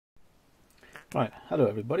Right, hello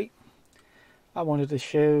everybody. I wanted to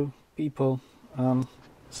show people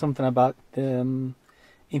something about the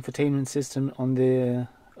infotainment system on the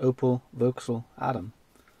Opel Vauxhall Adam.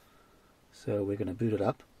 So we're going to boot it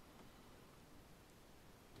up.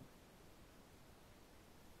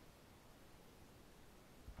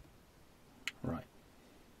 Right.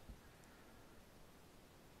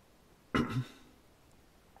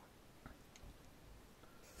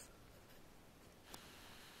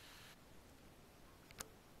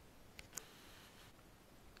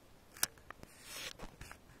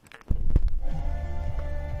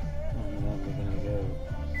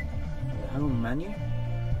 Home menu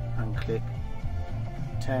and click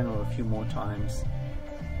 10 or a few more times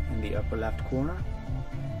in the upper left corner.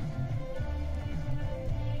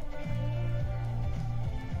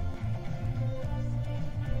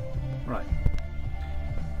 Right,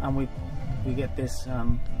 and we get this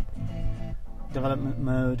development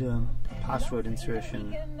mode password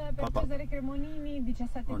insertion pop up,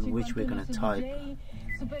 on which we're going to type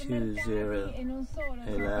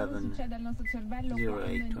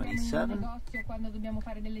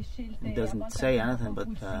 20110827. It doesn't say anything, but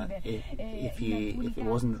if it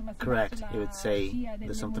wasn't correct, it would say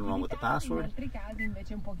there's something wrong with the password.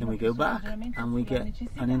 Then we go back and we get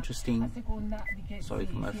an interesting, sorry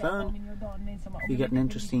for my phone, we get an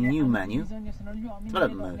interesting new menu,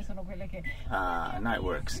 development mode. Now it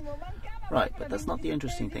works. Right, but that's not the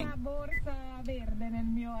interesting thing.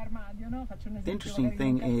 The interesting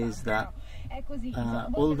thing is that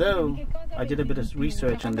although I did a bit of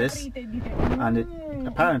research on this, and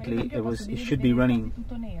apparently it should be running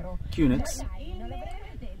QNX,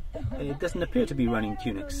 it doesn't appear to be running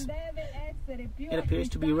QNX. It appears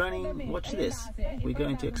to be running, watch this, we go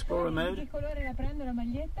into Explorer mode,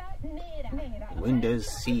 Windows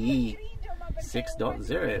CE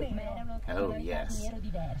 6.0. Oh yes,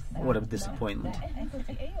 what a disappointment.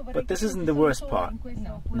 But this isn't the worst part.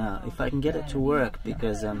 Now, if I can get it to work,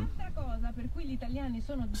 because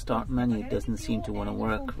start menu doesn't seem to want to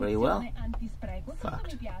work very well.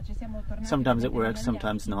 Fact. Sometimes it works,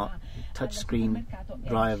 sometimes not. Touchscreen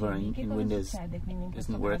driver in Windows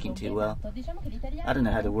isn't working too well. I don't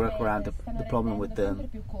know how to work around the problem with the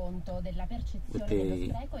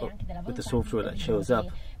software that shows up.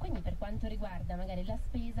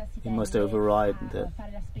 You must override the...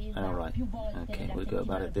 Alright, okay, we'll go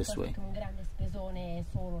about it this way.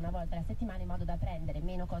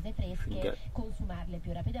 Get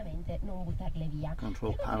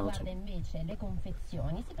control panel to...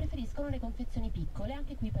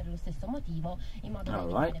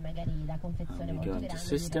 Alright, and we go into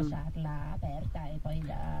system.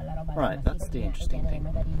 Right, that's the interesting thing.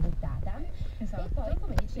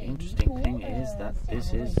 The interesting thing is that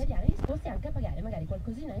this is...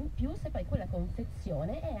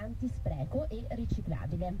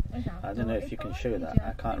 I don't know if you can show that.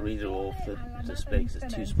 I can't read it off the display because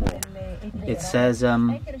it's too small. It says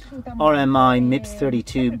RMI MIPS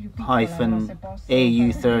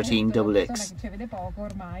 32-AU13XX,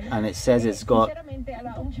 and it says it's got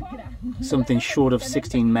something short of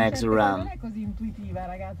 16 megs of RAM.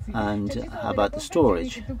 And how about the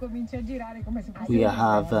storage? We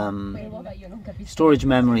have storage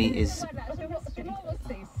memory is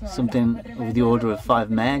something of the order of 5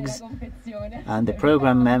 megs, and the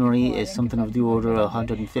program memory is something of the order of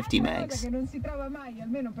 150 megs.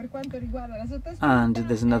 And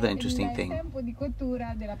there's another interesting thing.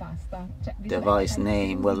 Device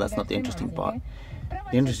name, well, that's not the interesting part.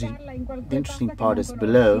 The interesting part is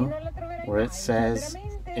below, where it says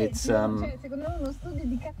it's I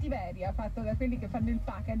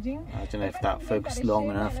don't know if that focused long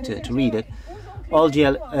enough to read it.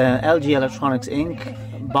 LG Electronics Inc.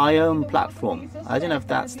 Biome Platform. I don't know if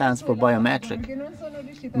that stands for biometric.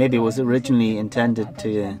 Maybe it was originally intended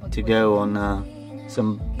to go on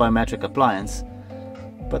some biometric appliance,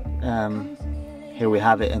 but here we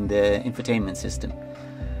have it in the infotainment system,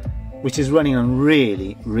 which is running on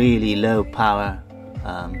really low power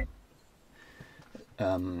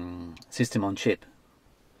system on chip.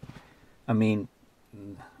 I mean,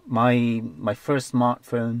 my first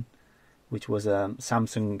smartphone, which was a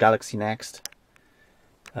Samsung Galaxy Next,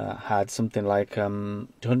 had something like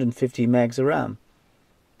 250 megs of RAM.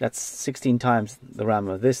 That's 16 times the RAM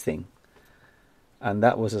of this thing. And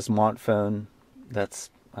that was a smartphone that's,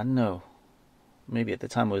 I don't know, maybe at the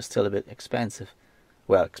time it was still a bit expensive.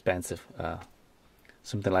 Well, expensive.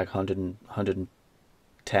 Something like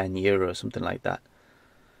 110 euro, something like that.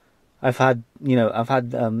 I've had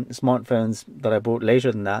smartphones that I bought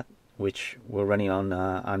later than that, which were running on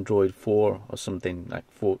Android 4 or something like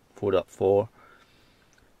 4.4,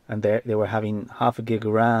 and they were having half a gig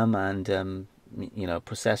of RAM and you know,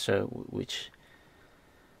 processor which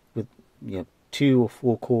with, you know, 2 or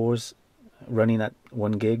 4 cores running at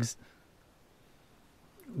 1 gigs.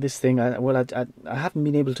 This thing, I haven't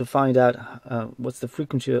been able to find out what's the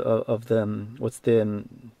frequency of the what's the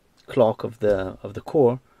clock of the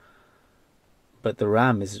core, but the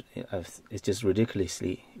RAM is just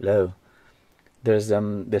ridiculously low. There's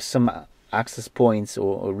some access points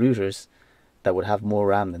or routers that would have more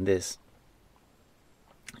RAM than this.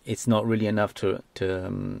 It's not really enough to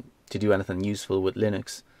do anything useful with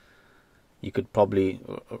Linux. You could probably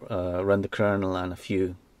run the kernel and a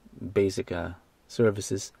few basic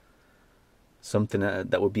services, something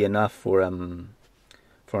that would be enough for an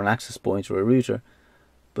access point or a router,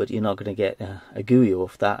 but you're not going to get a GUI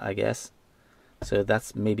off that, I guess. So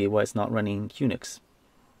that's maybe why it's not running Unix.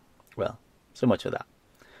 Well, so much of that.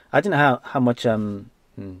 I don't know how much General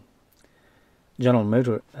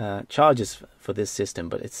Motor charges for this system,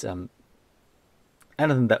 but it's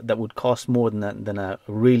anything that would cost more than a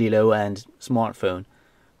really low-end smartphone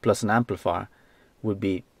plus an amplifier would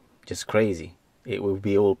be just crazy. It would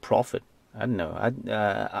be all profit. I don't know.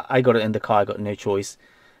 I got it in the car. I got no choice.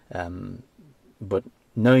 But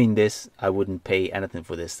knowing this, I wouldn't pay anything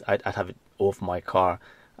for this. I'd have it off my car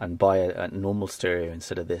and buy a normal stereo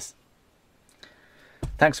instead of this.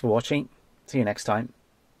 Thanks for watching. See you next time.